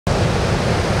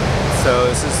So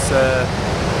this is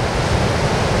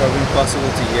probably impossible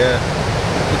to hear.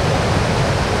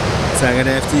 So I'm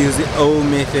gonna have to use the old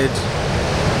method.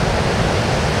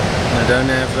 I don't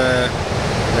have a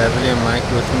lavalier mic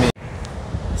with me.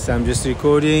 So I'm just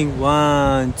recording.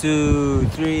 1, 2,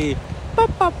 3. Pop,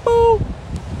 pop, boop.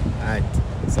 Alright,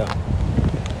 so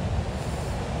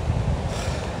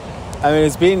I mean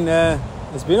it's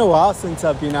been a while since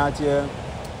I've been out here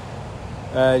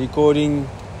recording,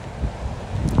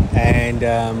 and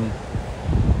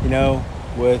you know,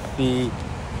 with the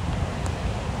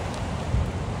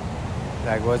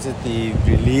the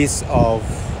release of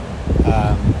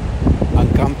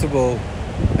Uncomfortable,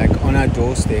 like on our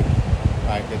doorstep,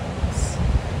 right?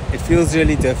 It feels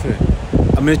really different.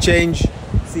 I'm gonna change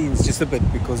scenes just a bit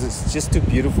because it's just too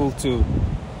beautiful to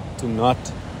not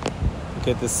look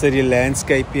at the city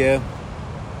landscape here.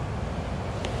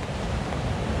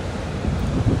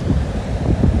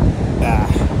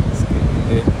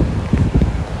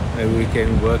 Maybe we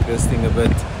can work this thing a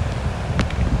bit.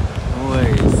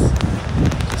 Always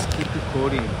just keep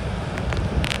recording.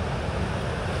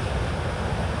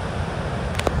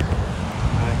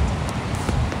 Right.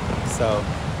 So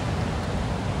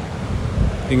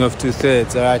thing of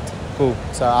 2/3. Alright, cool.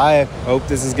 So I hope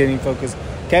this is getting focused.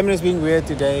 Camera's being weird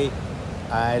today.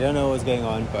 I don't know what's going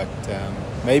on, but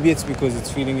maybe it's because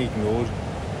it's feeling ignored.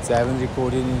 So I haven't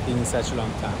recorded anything in such a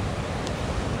long time.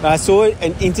 I saw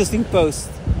an interesting post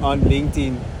on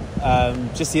LinkedIn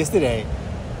just yesterday.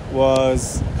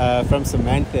 Was from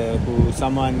Samantha,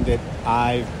 someone that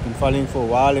I've been following for a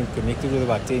while and connected with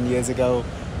about 10 years ago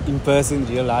in person,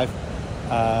 real life,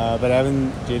 but I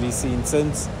haven't really seen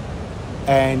since.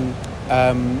 And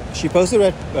she posted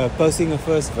about posting her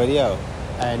first video,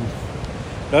 and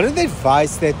a lot of the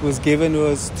advice that was given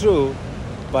was true,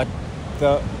 but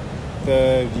the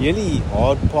really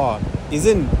hard part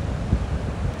isn't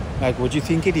like what you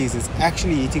think it is. It's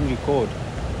actually hitting record.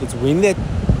 It's when that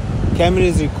camera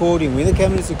is recording. When the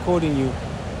camera is recording,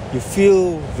 you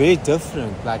feel very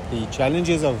different. Like the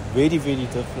challenges are very, very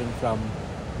different from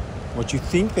what you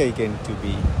think they're going to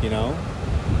be, you know?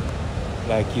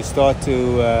 Like you start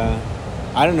to,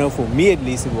 I don't know, for me at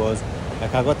least it was,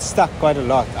 like I got stuck quite a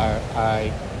lot.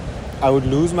 I would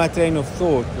lose my train of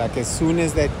thought. Like as soon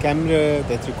as that camera,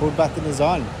 that record button is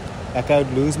on, like I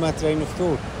would lose my train of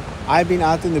thought. I've been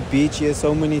out on the beach here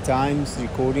so many times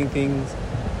recording things,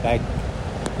 like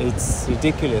it's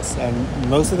ridiculous, and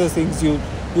most of those things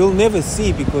you'll never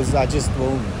see because I just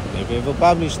won't never ever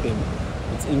publish them.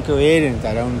 It's incoherent.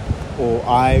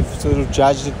 I've sort of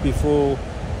judged it before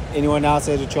anyone else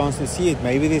had a chance to see it.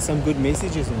 Maybe there's some good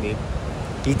messages in there.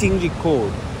 Hitting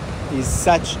record is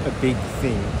such a big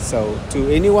thing. So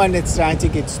to anyone that's trying to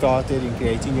get started in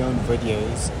creating your own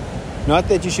videos, not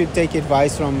that you should take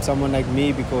advice from someone like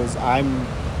me because I'm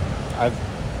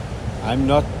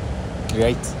not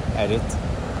great at it,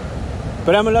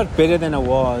 but I'm a lot better than I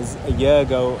was a year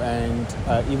ago and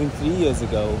even 3 years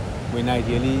ago when I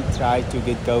really tried to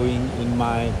get going in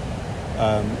my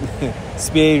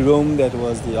spare room that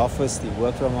was the office, the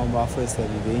work from home office that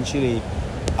eventually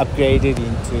upgraded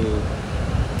into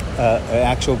an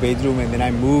actual bedroom, and then I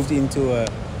moved into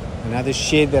another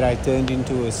shed that I turned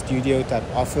into a studio type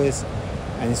office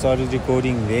and started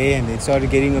recording there, and then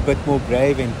started getting a bit more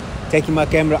brave and taking my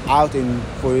camera out, and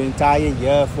for an entire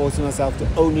year forcing myself to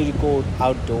only record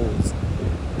outdoors.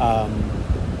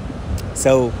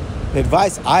 So the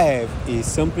advice I have is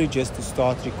simply just to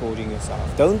start recording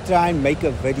yourself. Don't try and make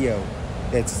a video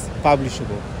that's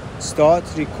publishable. Start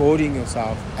recording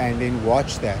yourself and then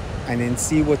watch that and then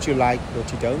see what you like,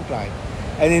 what you don't like,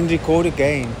 and then record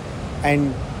again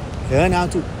and learn how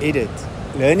to edit.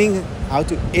 Learning how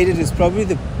to edit is probably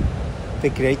the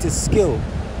greatest skill.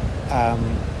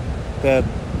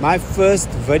 My first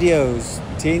videos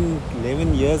 10,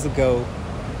 11 years ago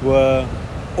were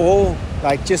all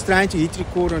like just trying to hit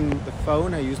record on the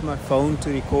phone. I used my phone to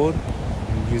record.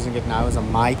 I'm using it now as a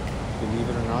mic, believe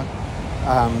it or not.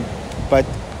 But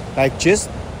like just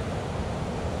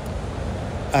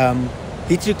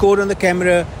hit record on the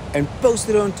camera and post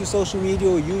it onto social media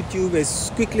or YouTube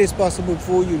as quickly as possible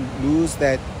before you lose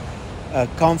that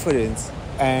confidence.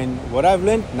 And what I've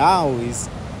learned now is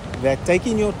that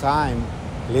taking your time,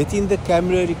 letting the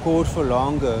camera record for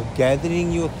longer,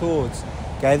 gathering your thoughts,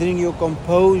 gathering your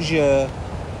composure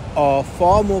are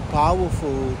far more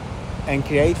powerful and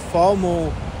create far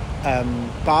more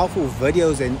powerful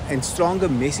videos and stronger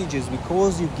messages,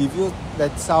 because you give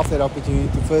yourself that opportunity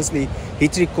to firstly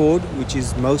hit record, which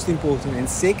is most important, and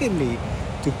secondly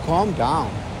to calm down,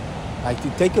 like to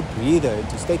take a breather,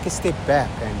 to take a step back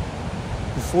and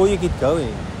before you get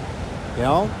going, you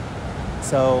know.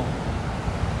 So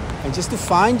and just to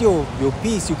find your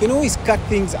piece. You can always cut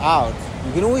things out.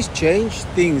 You can always change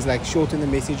things, like shorten the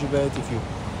message a bit. If you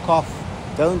cough,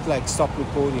 don't like stop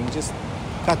recording, just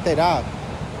cut that out.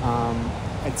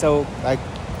 And so like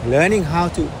learning how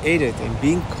to edit and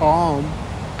being calm,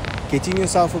 getting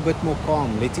yourself a bit more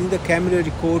calm, letting the camera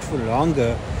record for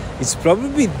longer is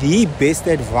probably the best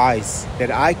advice that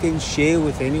I can share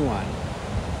with anyone.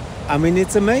 I mean,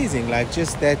 it's amazing, like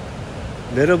just that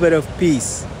little bit of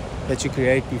peace that you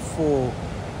create before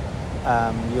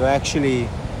you actually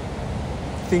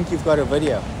think you've got a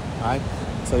video, right?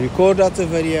 So record lots of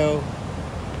video,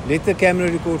 let the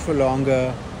camera record for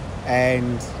longer,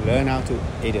 and learn how to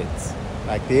edit.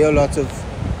 Like there are lots of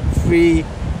free,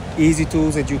 easy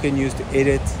tools that you can use to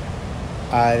edit.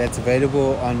 That's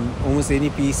available on almost any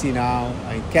PC now.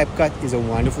 And CapCut is a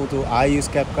wonderful tool. I use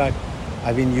CapCut.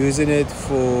 I've been using it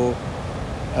for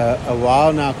a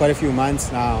while now, quite a few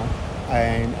months now,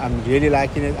 and I'm really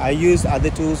liking it. I used other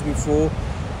tools before,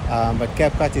 but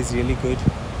CapCut is really good.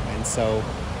 And so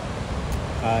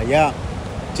yeah,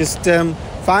 just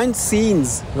find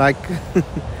scenes. Like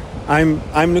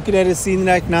I'm looking at a scene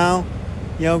right now,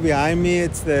 you know, behind me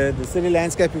it's the city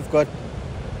landscape. I've got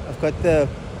the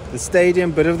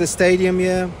stadium, bit of the stadium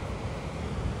here.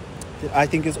 I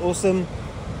think is awesome.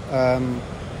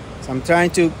 So I'm trying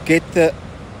to get the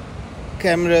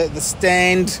camera, the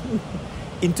stand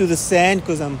into the sand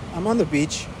because I'm on the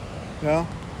beach, you know.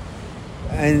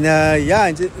 And yeah,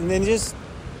 and then just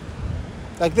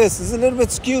like this. It's a little bit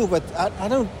skew, but I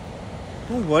don't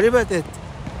worry about it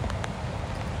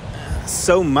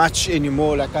so much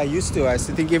anymore like I used to. I used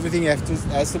to think everything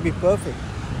has to be perfect.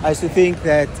 I used to think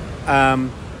that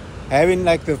having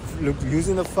like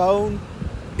using the phone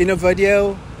in a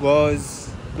video was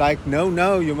like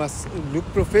no, you must look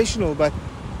professional, but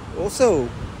also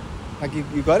like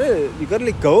you gotta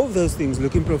let go of those things,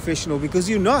 looking professional, because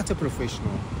you're not a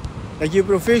professional. Like you're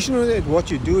professional at what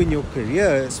you do in your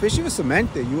career, especially with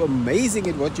Samantha. You're amazing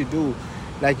at what you do.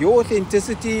 Like your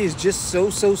authenticity is just so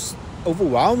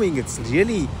overwhelming. It's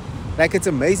really like, it's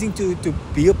amazing to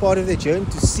be a part of the journey,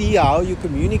 to see how you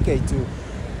communicate, to,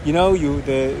 you know,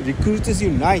 the recruiters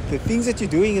unite. The things that you're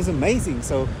doing is amazing.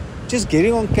 So just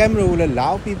getting on camera will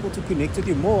allow people to connect with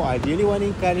you more. I really want to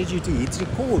encourage you to hit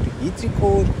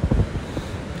record.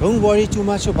 Don't worry too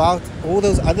much about all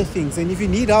those other things. And if you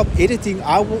need help editing,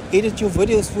 I will edit your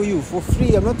videos for you for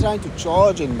free. I'm not trying to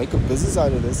charge and make a business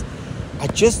out of this. I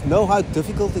just know how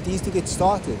difficult it is to get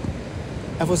started.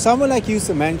 And for someone like you,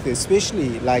 Samantha,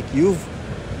 especially, like you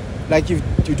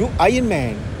do Iron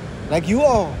Man. Like you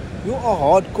are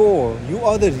hardcore. You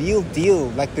are the real deal.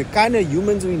 Like the kind of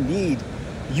humans we need.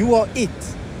 You are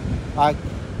it. Like,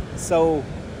 so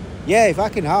yeah, if I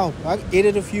can help, I'll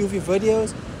edit a few of your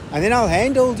videos, and then I'll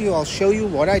handhold you. I'll show you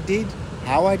what I did,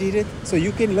 how I did it, so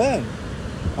you can learn.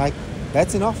 Like,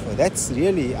 that's an offer. That's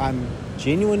really, I'm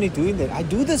genuinely doing that. I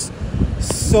do this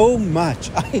so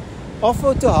much. I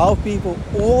offer to help people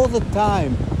all the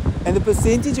time, and the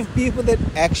percentage of people that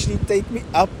actually take me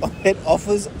up on that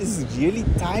offers is really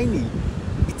tiny.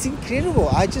 It's incredible.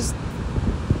 I just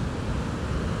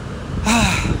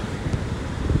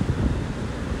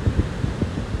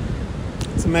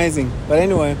it's amazing. But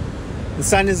anyway, the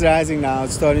sun is rising now.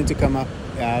 It's starting to come up.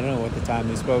 Yeah, I don't know what the time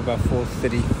is. Probably about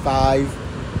 4:35,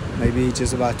 maybe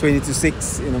just about 20 to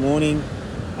 6 in the morning.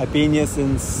 I've been here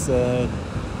since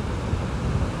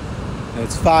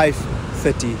it's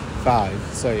 5:35.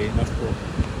 Sorry, not 4.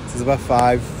 It's about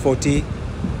 5:40,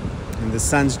 and the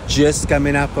sun's just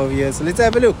coming up over here. So let's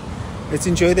have a look. Let's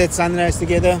enjoy that sunrise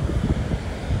together.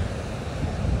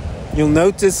 You'll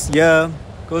notice here,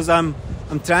 because I'm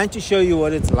trying to show you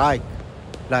what it's like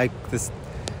this.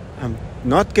 I'm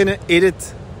not gonna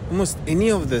edit almost any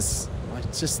of this.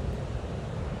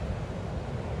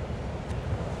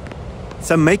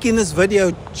 So I'm making this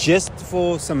video just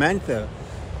for Samantha,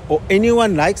 or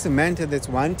anyone like Samantha that's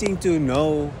wanting to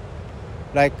know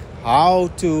like how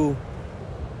to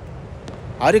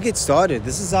get started.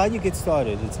 This is how you get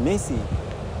started. It's messy.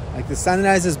 Like the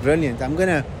sunrise is brilliant. I'm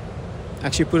gonna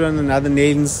actually put on another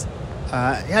lens.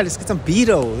 Yeah, let's get some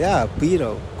B-roll. Yeah,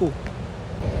 B-roll. Cool.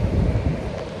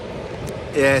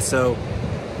 Yeah, so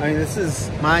I mean, this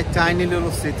is my tiny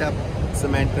little setup,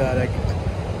 Samantha. Like,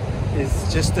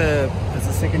 it's just it's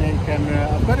a second-hand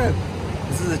camera.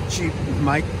 This is a cheap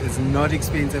mic. It's not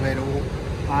expensive at all.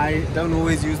 I don't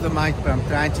always use the mic, but I'm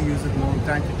trying to use it more. I'm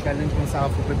trying to challenge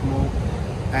myself a bit more.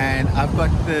 And I've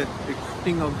got the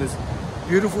recording of this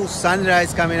beautiful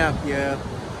sunrise coming up here.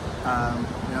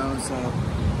 You know, so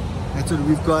that's what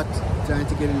we've got. Trying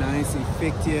to get a nice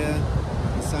effect here.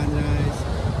 The sunrise.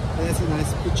 That's a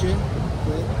nice picture.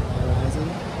 Good. Horizon.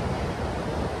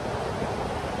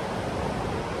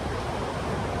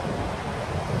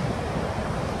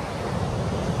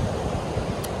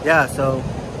 yeah, so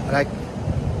like,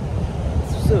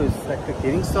 so it's like the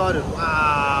getting started.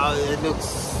 Wow, it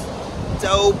looks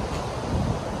dope.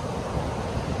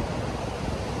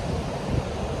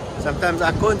 Sometimes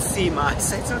I can't see, my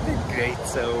eyesight's not that great,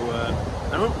 so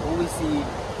I don't always see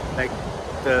like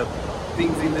the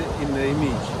things in the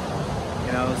image,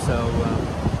 you know. So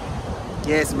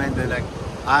yes, man, like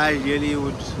I really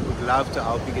would love to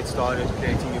help you get started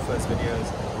creating your first videos.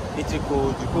 Hit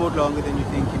record longer than you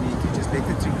think you need to. Just let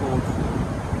it record.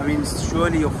 I mean,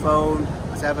 surely your phone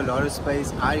must have a lot of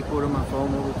space. I record on my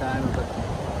phone all the time, but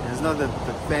it's not the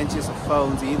fanciest of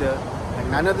phones either. Like,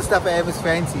 none of the stuff I have is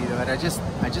fancy, but I just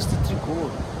hit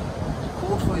record.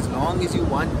 Record for as long as you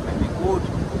want, and record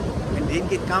and then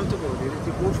get comfortable.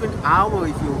 Record for an hour.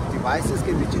 If your devices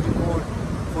can let you record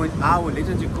for an hour, let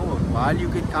it record while you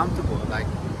get comfortable. Like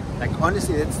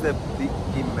honestly, that's the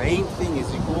main thing, is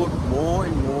record more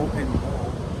and more and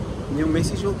more. And your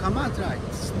message will come out right.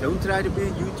 Don't try to be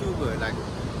a YouTuber. Like,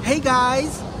 hey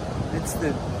guys, that's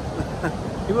the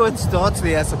everyone starts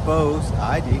there, I suppose.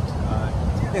 I did.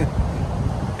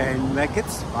 And like,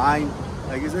 it's fine.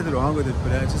 Like, there's nothing wrong with it,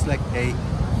 but I was just like, hey,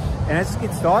 and I just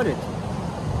get started.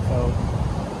 So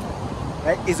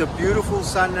that is a beautiful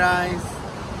sunrise.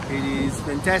 It is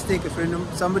fantastic.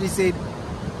 Somebody said,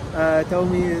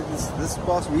 told me this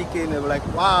past weekend, they were like,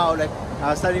 wow, like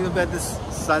I was telling them about this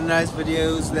sunrise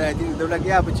videos that I do. They were like,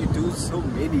 yeah, but you do so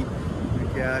many.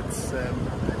 Like, yeah, that's true.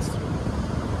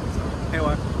 So,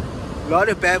 anyway, a lot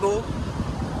of babble,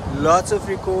 lots of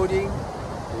recording,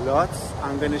 lots.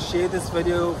 I'm gonna share this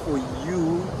video for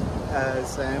you,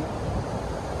 Sam.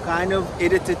 Kind of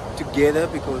edited together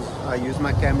because I use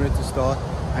my camera to start,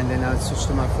 and then I'll switch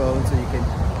to my phone so you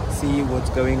can see what's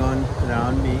going on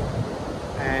around me.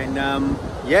 And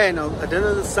yeah, you know, I don't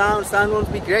know, the sound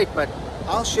won't be great, but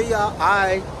I'll show you how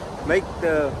I make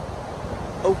the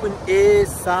open air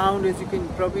sound, as you can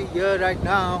probably hear right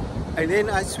now, and then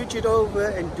I switch it over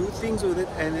and do things with it,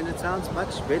 and then it sounds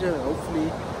much better.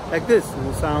 Hopefully like this, it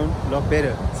will sound a lot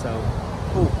better. So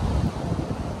cool.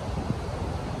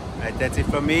 Right, that's it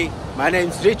from me. My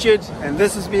name's Richard, and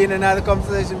this has been another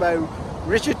conversation by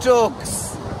Richard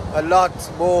Talks a lot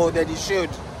more than he should.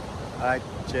 Alright,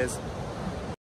 cheers.